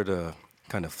 If we were to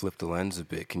kind of flip the lens a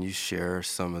bit, can you share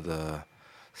some of the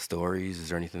stories? Is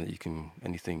there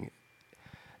anything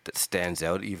that stands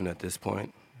out even at this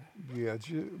point? Yeah,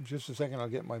 just a second. I'll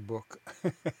get my book.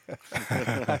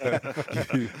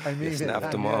 You I mean,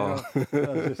 snapped them I all.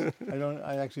 don't.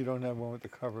 I actually don't have one with the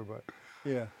cover, but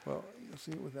yeah. Well, you'll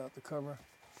see it without the cover.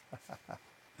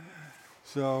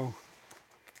 So,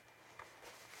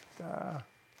 okay.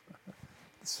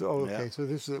 Yeah. So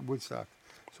this is at Woodstock.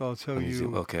 So I'll tell Let me see.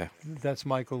 you. Okay. That's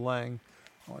Michael Lang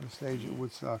on the stage at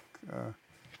Woodstock.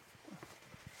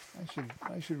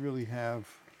 I should really have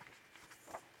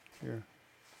here.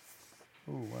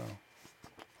 Oh wow.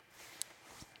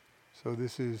 So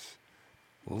this is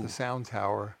Ooh. the sound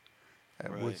tower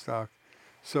at Right. Woodstock.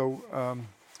 So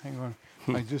hang on,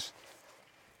 I just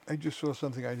saw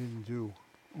something I didn't do.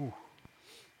 Ooh,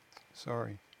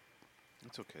 sorry.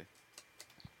 It's okay.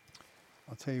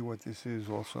 I'll tell you what this is.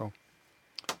 Also,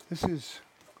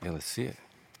 Yeah, let's see it.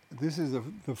 this is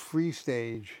the free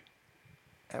stage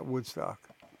at Woodstock,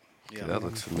 Yeah. That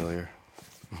looks familiar.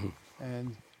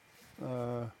 and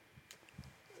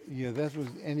yeah, that was,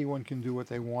 anyone can do what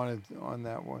they wanted on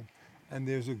that one. And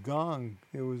there's a gong.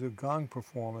 There was a gong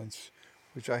performance,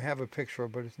 which I have a picture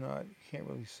of, but it's not. You can't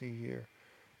really see here.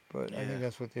 But I Yeah. think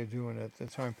that's what they're doing at the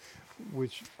time.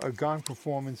 Which a gong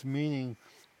performance, meaning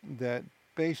that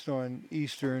based on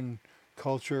Eastern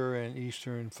culture and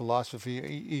Eastern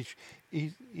philosophy,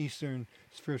 Eastern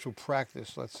spiritual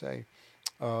practice, let's say,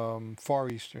 Far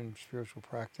Eastern spiritual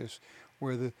practice,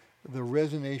 where the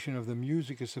resonation of the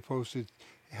music is supposed to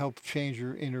help change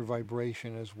your inner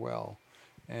vibration as well,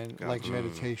 and like Gotcha.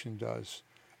 meditation does.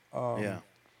 Yeah.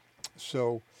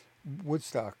 So,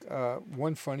 Woodstock.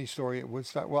 One funny story at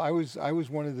Woodstock. Well, I was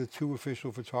one of the two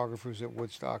official photographers at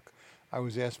Woodstock. I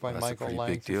was asked by That's a Michael pretty Lang.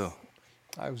 big deal.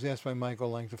 I was asked by Michael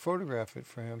Lang to photograph it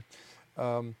for him,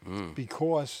 Mm.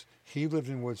 because he lived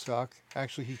in Woodstock.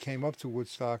 Actually, he came up to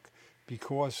Woodstock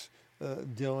because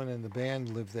Dylan and the band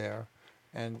lived there,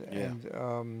 and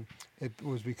it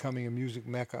was becoming a music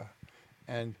mecca.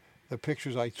 And the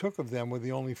pictures I took of them were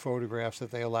the only photographs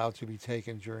that they allowed to be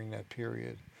taken during that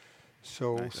period.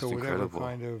 So, Nice. so That's whatever incredible.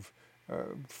 kind of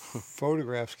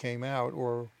photographs came out,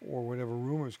 or whatever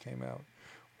rumors came out,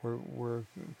 were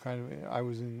kind of, I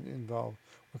was involved.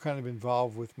 We're kind of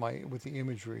involved with the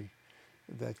imagery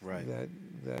that Right.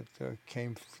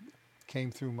 came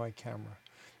through my camera.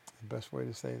 The best way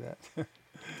to say that.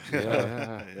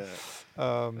 Yeah. Yeah.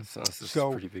 That sounds just so-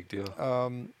 a pretty big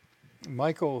deal.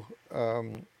 Michael,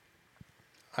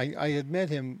 I had met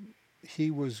him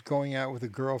he was going out with a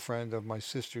girlfriend of my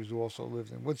sister's who also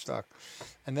lived in Woodstock,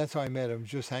 and that's how I met him.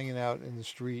 Just hanging out in the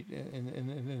street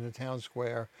in the town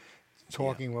square, Yeah.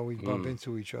 talking when we bump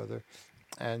into each other,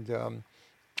 and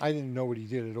I didn't know what he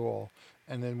did at all.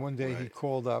 And then one day he Right.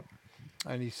 called up,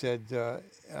 and he said,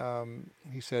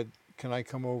 "Can I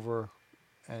come over?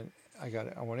 And I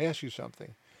want to ask you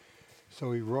something."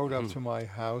 So he rode up to my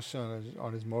house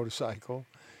on his motorcycle,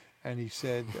 and he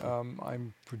said,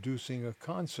 "I'm producing a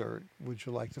concert. Would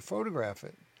you like to photograph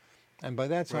it?" And by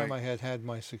that time, Right. I had had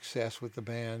my success with the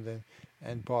band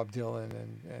and Bob Dylan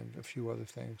and a few other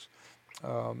things,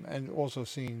 and also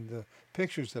seeing the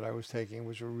pictures that I was taking,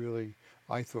 which were really,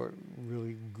 I thought,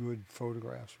 really good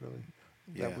photographs, really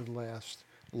Yeah. that would last.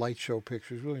 Light show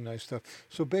pictures, really nice stuff.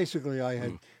 So basically,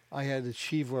 I had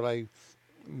achieved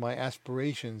my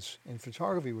aspirations in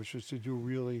photography, which was to do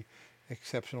really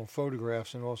exceptional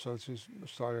photographs and also to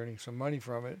start earning some money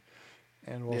from it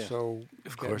and Yeah. also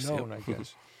Of get course, known, yep. I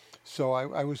guess. So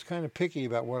I was kind of picky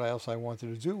about what else I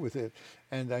wanted to do with it.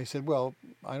 And I said, well,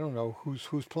 I don't know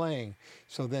who's playing.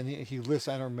 So then he lists,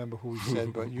 I don't remember who he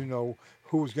said, but you know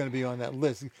who was going to be on that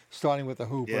list, starting with the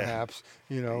Who, Yeah. perhaps,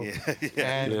 you know, Yeah. Yeah.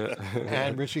 and Yeah.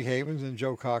 and Richie Havens and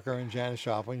Joe Cocker and Janis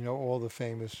Joplin, you know, all the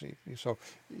famous. So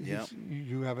Yeah.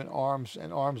 you have an arm's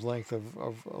length of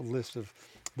a list of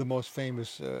the most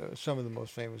famous, some of the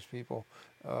most famous people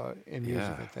in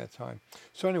music Yeah. at that time.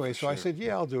 So anyway, so I sure. said,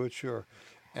 yeah, I'll do it, sure.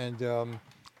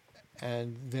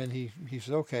 And then he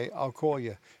said, okay, I'll call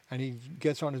you. And he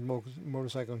gets on his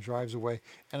motorcycle and drives away.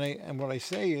 And what I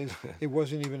say is, it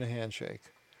wasn't even a handshake.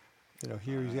 You know,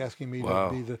 here he's asking me to Wow.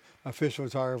 be the official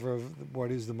photographer of what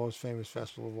is the most famous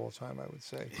festival of all time, I would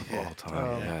say. All time.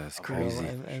 Yeah. Yeah, that's You know, crazy.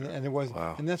 and it was,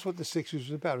 Wow. and that's what the '60s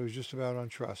was about. It was just about on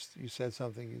trust. You said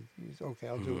something, okay,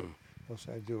 I'll do it. He'll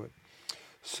say, I do it.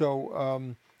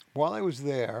 So while I was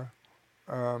there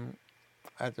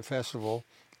at the festival,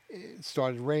 it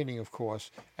started raining, of course,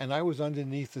 and I was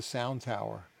underneath the sound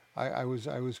tower. I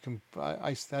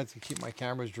had to keep my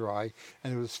cameras dry,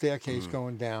 and there was a staircase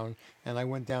going down, and I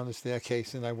went down the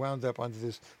staircase, and I wound up onto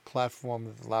this platform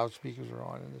that the loudspeakers were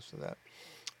on, and this and that.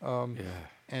 Yeah.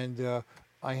 And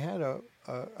I had a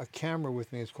camera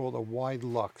with me. It's called a wide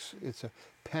lux. It's a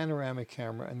panoramic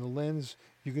camera, and the lens,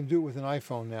 you can do it with an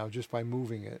iPhone now just by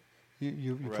moving it.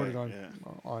 You put it Right,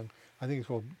 on. I think it's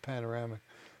called panoramic.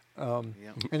 Yeah.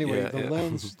 Anyway, Yeah, the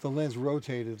yeah. lens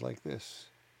rotated like this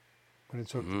when it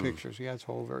took the pictures. You had to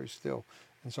hold very still,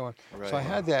 and so on. Right. So I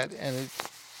had that, and it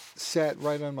sat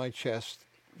right on my chest.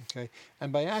 Okay,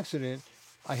 and by accident,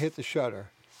 I hit the shutter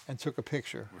and took a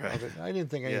picture Right. of it. I didn't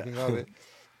think Yeah. anything of it,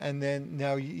 and then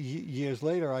now years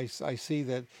later, I see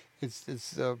that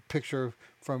it's a picture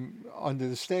from under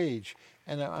the stage,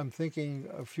 and I'm thinking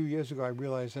a few years ago I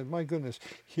realized that, my goodness,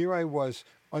 here I was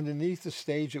underneath the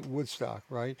stage at Woodstock,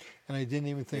 right, and I didn't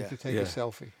even think Yeah. to take Yeah. a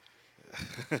selfie.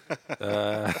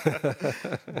 Uh,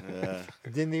 I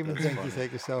didn't even That's think funny. to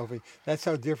take a selfie. That's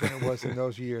how different it was in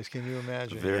those years. Can you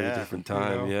imagine? very Yeah. different You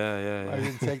time. know, Yeah, yeah, I yeah.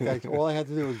 didn't take that. All I had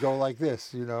to do was go like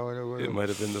this, you know, and It might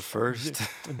have been the first.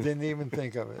 didn't even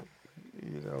think of it,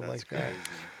 you know, That's like crazy.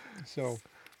 that. So,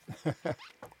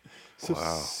 so,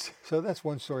 Wow. so that's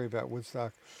one story about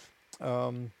Woodstock.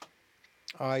 Um,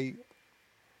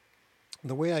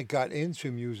 the way I got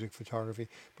into music photography,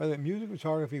 by the way, music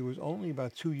photography was only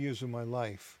about 2 years of my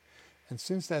life. And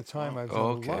since that time, I've done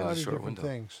Okay, a it lot was a of short different window.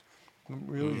 things.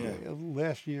 Really, Yeah.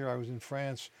 last year I was in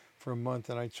France for a month,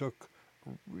 and I took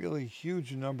a really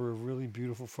huge number of really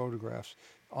beautiful photographs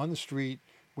on the street.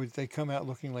 They come out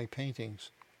looking like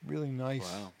paintings. Really nice,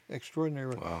 Wow.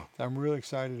 extraordinary. Wow. I'm really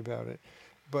excited about it.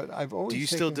 But I've always Do you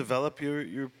still taken- develop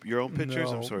your own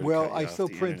pictures? I'm No. sorry. to Well, cut you I off, still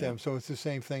the print internet. them, so it's the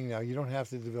same thing now. You don't have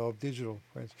to develop digital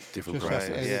prints. Different Just have to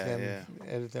process. edit Yeah, them,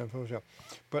 edit them in Photoshop.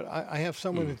 But I have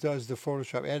someone that does the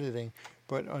Photoshop editing,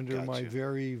 but under my Gotcha.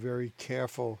 very, very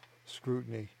careful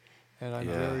scrutiny. And I'm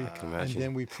Yeah, very, I can and imagine.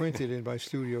 then we print it in my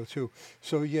studio too.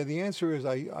 So yeah, the answer is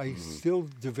I still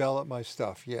develop my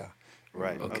stuff. Yeah,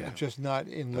 Right. Okay. Okay. just not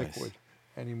in Nice. liquid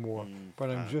anymore. But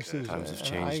I'm just okay. as Times have and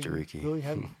changed, I Ricky. really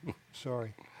hadn't.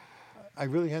 Sorry. I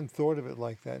really hadn't thought of it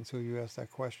like that until you asked that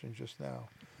question just now.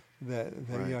 That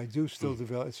Right. yeah, I do still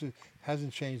develop. It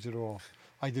hasn't changed at all.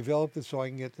 I developed it so I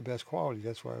can get the best quality.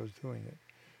 That's why I was doing it.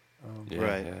 Yeah,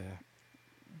 Right. yeah, yeah.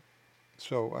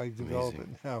 So I develop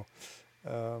Amazing. it now.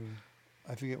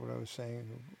 I forget what I was saying,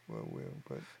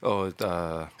 but Oh,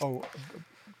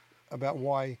 about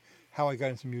how I got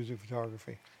into music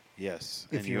photography. Yes.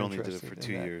 If And you you're only did it interested for in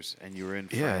 2 that. years, and you were in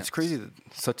yeah, France. it's crazy that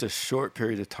such a short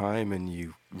period of time, and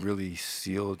you really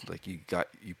sealed, like you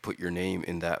put your name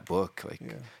in that book. Like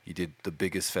Yeah. you did the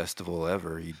biggest festival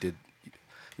ever. You did.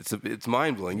 it's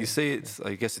mind blowing. You say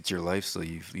I guess it's your life, so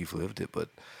you've lived it, but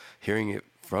hearing it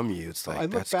from you, it's like I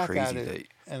look that's back crazy. at it,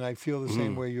 and I feel the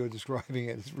same way you're describing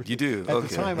it. It's really, You do? At Okay.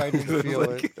 the time, I didn't feel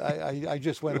Like- it. I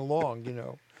just went along,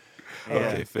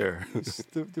 Okay, fair.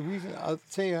 The reason I'll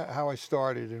tell you how I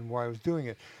started and why I was doing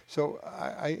it. So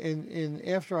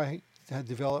after I had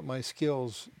developed my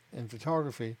skills in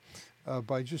photography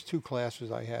by just 2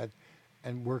 classes I had,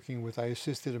 and I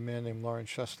assisted a man named Lawrence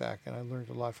Shustak, and I learned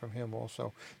a lot from him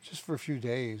also, just for a few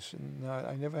days. And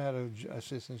I never had an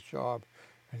assistant's job,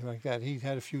 anything like that. He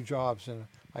had a few jobs, and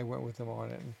I went with him on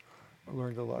it and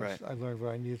learned a lot. Right. I learned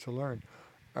what I needed to learn.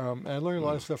 And I learned a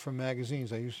lot of stuff from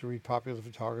magazines. I used to read Popular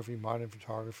Photography, Modern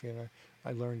Photography, and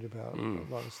I learned about a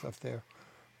lot of stuff there.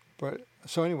 But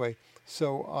so anyway,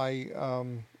 so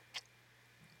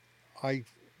I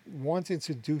wanted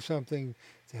to do something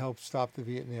to help stop the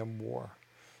Vietnam War,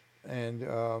 and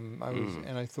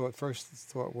I thought first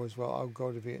thought was, well, I'll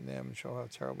go to Vietnam and show how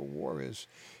terrible war is.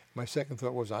 My second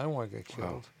thought was, I don't want to get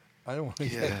killed. I don't want to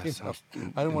get,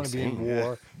 I don't want to be in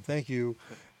war. Thank you.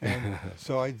 And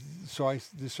so I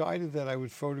decided that I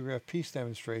would photograph peace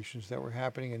demonstrations that were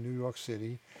happening in New York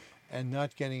City, and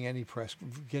not getting any press,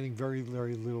 getting very,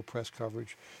 very little press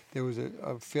coverage. There was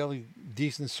a fairly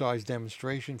decent-sized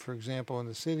demonstration, for example, in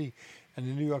the city, and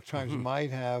the New York Times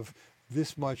might have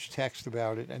this much text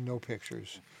about it and no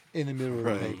pictures in the middle of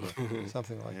the paper,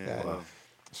 something like that. Wow.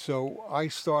 So I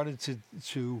started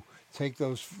to take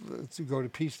those, to go to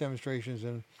peace demonstrations,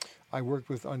 and I worked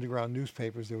with underground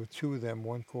newspapers. There were 2 of them,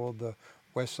 one called the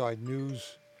West Side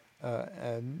News,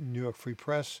 and New York Free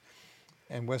Press,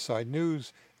 and West Side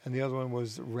News, and the other one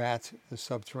was RAT, the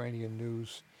Subterranean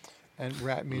News, and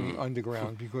RAT meaning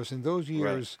underground, because in those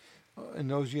years,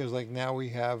 like now we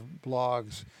have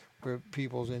blogs where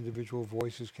people's individual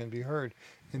voices can be heard.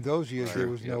 In those years, there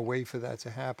was no way for that to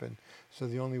happen. So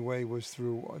the only way was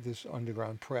through this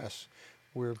underground press,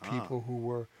 where people who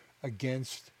were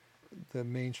against the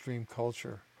mainstream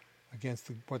culture,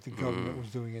 against what the government was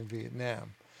doing in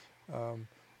Vietnam,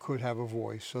 could have a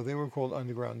voice. So they were called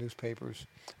underground newspapers.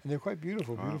 And they're quite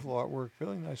beautiful, beautiful artwork,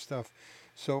 really nice stuff.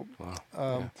 So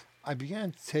I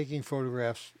began taking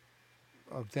photographs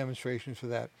of demonstrations for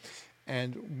that.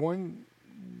 And one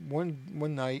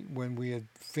night when we had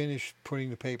finished putting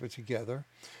the paper together,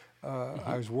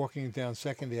 I was walking down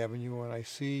 2nd Avenue, and I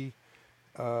see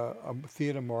a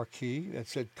theater marquee that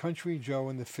said Country Joe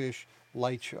and the Fish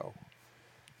Light Show.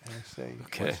 And I say,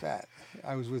 what's that?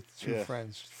 I was with 2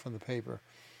 friends from the paper.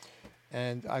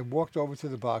 And I walked over to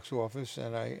the box office,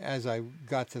 and as I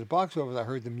got to the box office, I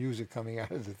heard the music coming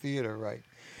out of the theater, right?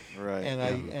 Right.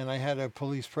 And I had a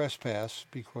police press pass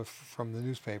from the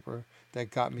newspaper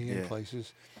that got me in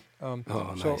places.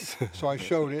 Nice. So I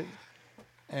showed it,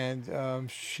 and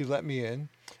she let me in,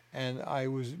 and I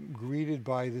was greeted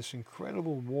by this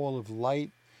incredible wall of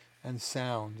light and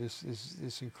sound.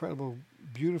 This incredible,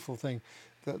 beautiful thing.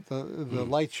 The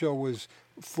light show was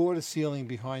floor to ceiling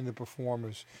behind the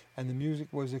performers, and the music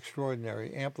was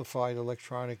extraordinary. Amplified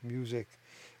electronic music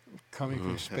coming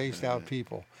from spaced out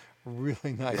people.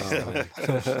 Really nice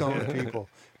stuff. Stone people.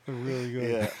 They're really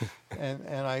good. Yeah.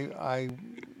 And I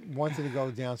wanted to go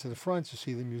down to the front to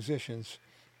see the musicians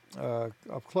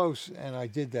up close, and I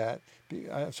did that.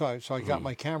 So I got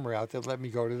my camera out that let me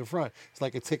go to the front. It's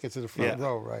like a ticket to the front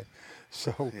row, right?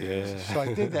 So so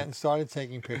I did that and started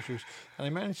taking pictures, and I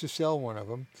managed to sell one of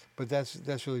them. But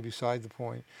that's really beside the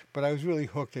point. But I was really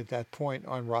hooked at that point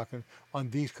on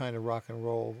these kind of rock and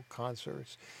roll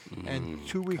concerts. And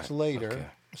 2 weeks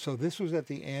later, so this was at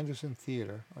the Anderson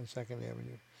Theater on 2nd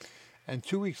Avenue. And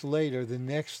 2 weeks later, the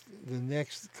next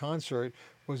concert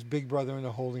was Big Brother and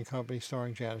the Holding Company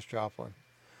starring Janis Joplin.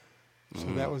 So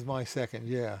that was my second.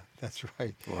 Yeah, that's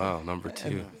right. Wow, number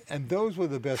 2. And those were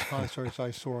the best concerts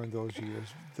I saw in those years.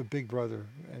 The Big Brother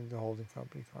and the Holding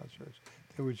Company concerts.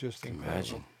 They were just incredible.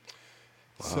 Imagine.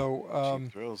 Wow. So,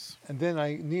 Thrills. and then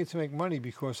I needed to make money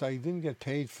because I didn't get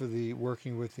paid for the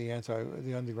working with the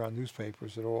underground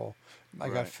newspapers at all. I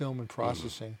got film and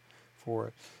processing for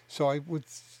it. So I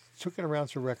took it around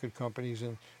to record companies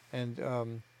and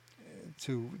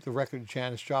to the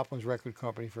Janis Joplin's record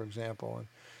company, for example,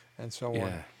 and so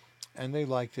on. And they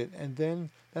liked it. And then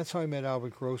that's how I met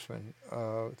Albert Grossman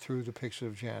through the picture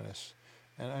of Janis.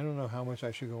 And I don't know how much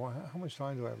I should go on. How much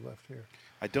time do I have left here?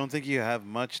 I don't think you have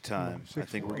much time. I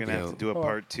think we're going to have to do a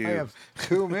part 2. I have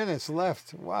 2 minutes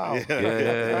left. Wow.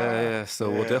 Yeah. So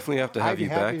we'll definitely have to have you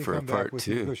back for a part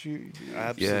 2.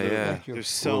 Absolutely. Thank you. There's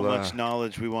so much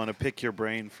knowledge. We want to pick your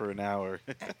brain for an hour.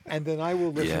 And then I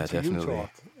will listen to you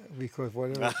talk because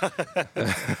whatever.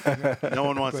 No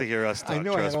one wants to hear us talk. I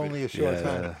know I had trust me. only a short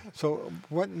time. So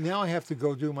now I have to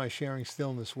go do my sharing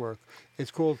stillness work.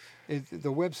 It's called,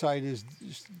 the website is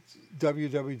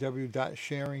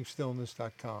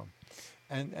www.sharingstillness.com.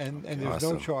 And there's no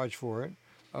Awesome. charge for it.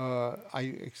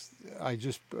 I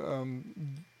just,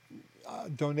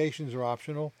 donations are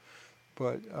optional,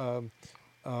 but,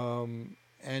 and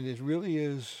it really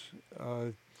is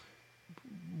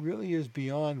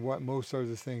beyond what most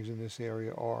other things in this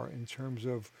area are in terms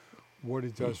of what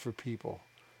it does for people.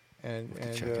 And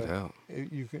Check it out.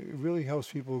 it really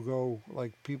helps people go,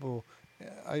 like people,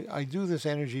 I do this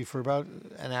energy for about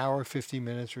an hour, 50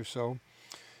 minutes or so,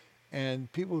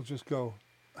 and people just go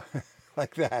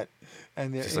like that,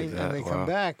 and Just like that, and they wow. come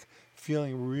back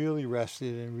feeling really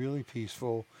rested and really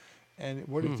peaceful. And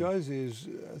what it does is,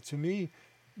 to me,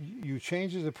 you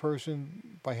change as a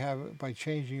person by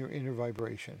changing your inner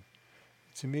vibration.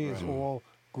 To me, it's all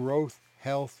growth,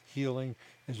 health, healing.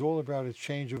 It's all about a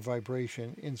change of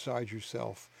vibration inside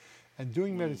yourself. And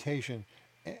doing meditation,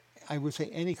 I would say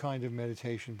any kind of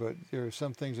meditation, but there are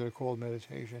some things that are called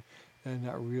meditation and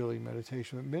not really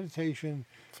meditation. But meditation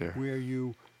Fair. where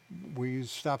you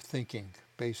stop thinking,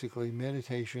 basically.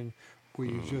 Meditation where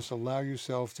you just allow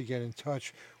yourself to get in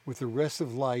touch with the rest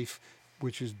of life,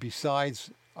 which is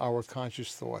besides our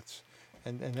conscious thoughts.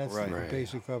 And that's the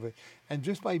basic of it. And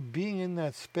just by being in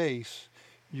that space,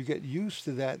 you get used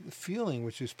to that feeling,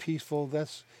 which is peaceful.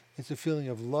 It's a feeling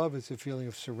of love. It's a feeling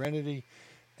of serenity.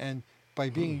 And by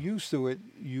being used to it,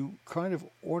 you kind of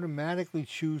automatically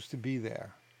choose to be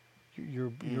there. Your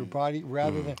body,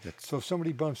 rather than, so if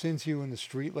somebody bumps into you in the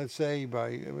street, let's say,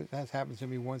 that happened to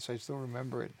me once, I still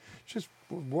remember it, just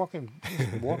walking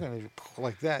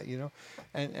like that,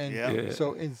 and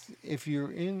so if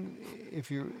you're in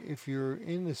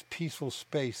this peaceful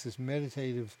space, this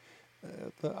meditative,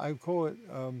 I call it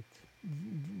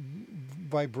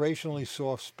vibrationally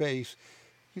soft space,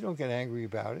 you don't get angry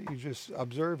about it, you just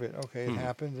observe it. Okay, it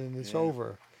happened and it's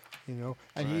over.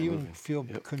 And you even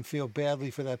can feel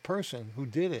badly for that person who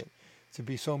did it, to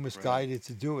be so misguided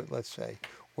to do it, let's say,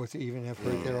 or to even have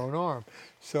hurt their own arm.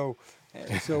 So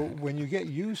when you get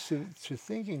used to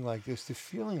thinking like this, to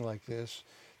feeling like this,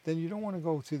 then you don't want to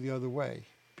go to the other way,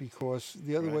 because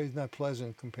the other way is not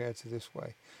pleasant compared to this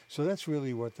way. So that's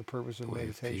really what the purpose of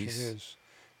meditation is,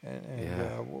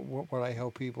 and what I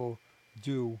help people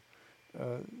do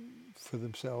for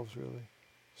themselves, really.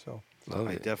 So.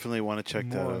 I definitely want to check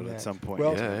that out at some point.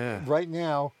 Well, right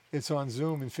now it's on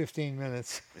Zoom in 15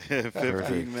 minutes.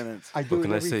 15 minutes. I do What can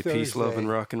it I every say? Thursday. Peace, love, and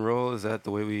rock and roll. Is that the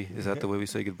way we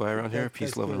say goodbye around here? Peace,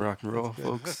 That's love, good. and rock and roll,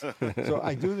 That's good. folks. So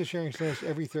I do the sharing stillness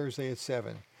every Thursday at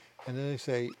 7, and then they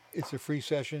say it's a free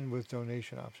session with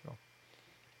donation optional.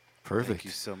 Perfect. Thank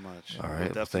you so much. All We'll right.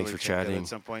 Well, thanks definitely for check that chatting. at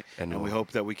some point, And and we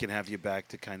hope that we can have you back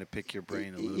to kind of pick your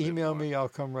brain a little bit Email more. me. I'll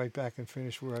come right back and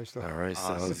finish where I started. All right.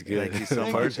 Awesome. Sounds good. Thank you so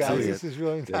Thank much, you, guys. Elliot. This is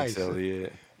really nice. Thanks,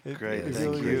 Elliot. Great. It Thank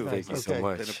really you. is nice. Thank you so Okay.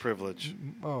 much. It's been a privilege.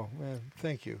 Oh man,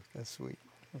 thank you. That's sweet.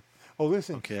 Oh,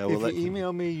 listen. Okay, I will if let you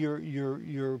email me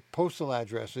your postal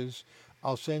addresses,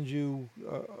 I'll send you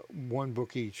one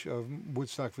book each of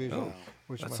Woodstock Vision. Oh,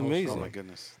 which that's my whole amazing. Oh story. my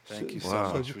goodness. Thank you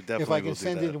Wow. so much. We definitely if I will can do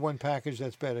send that. it in one package,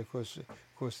 that's better. Of course, the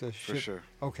For ship. sure.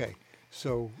 Okay,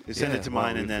 so You send it to wow,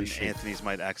 mine, we and then appreciate it. Anthony's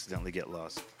might accidentally get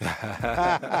lost.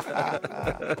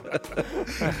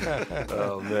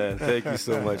 Oh man, thank you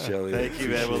so much, Elliot. Thank you,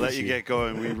 man. We'll let you Appreciate get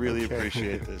going. We really Okay.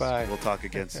 appreciate this. Bye. We'll talk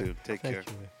again soon. Take care.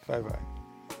 thank you. Bye bye.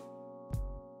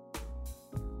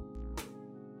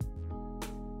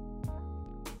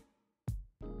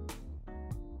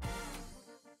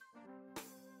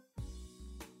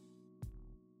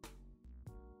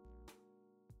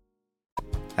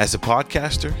 As a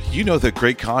podcaster, you know that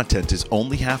great content is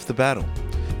only half the battle.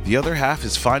 The other half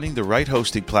is finding the right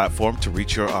hosting platform to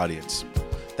reach your audience.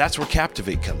 That's where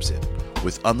Captivate comes in.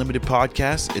 With unlimited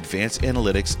podcasts, advanced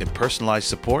analytics, and personalized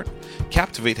support,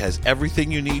 Captivate has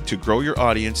everything you need to grow your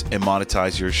audience and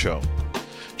monetize your show.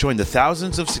 Join the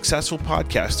thousands of successful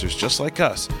podcasters just like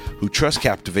us who trust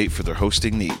Captivate for their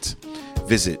hosting needs.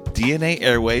 Visit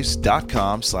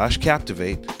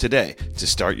dnaairwaves.com/captivate today to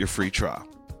start your free trial.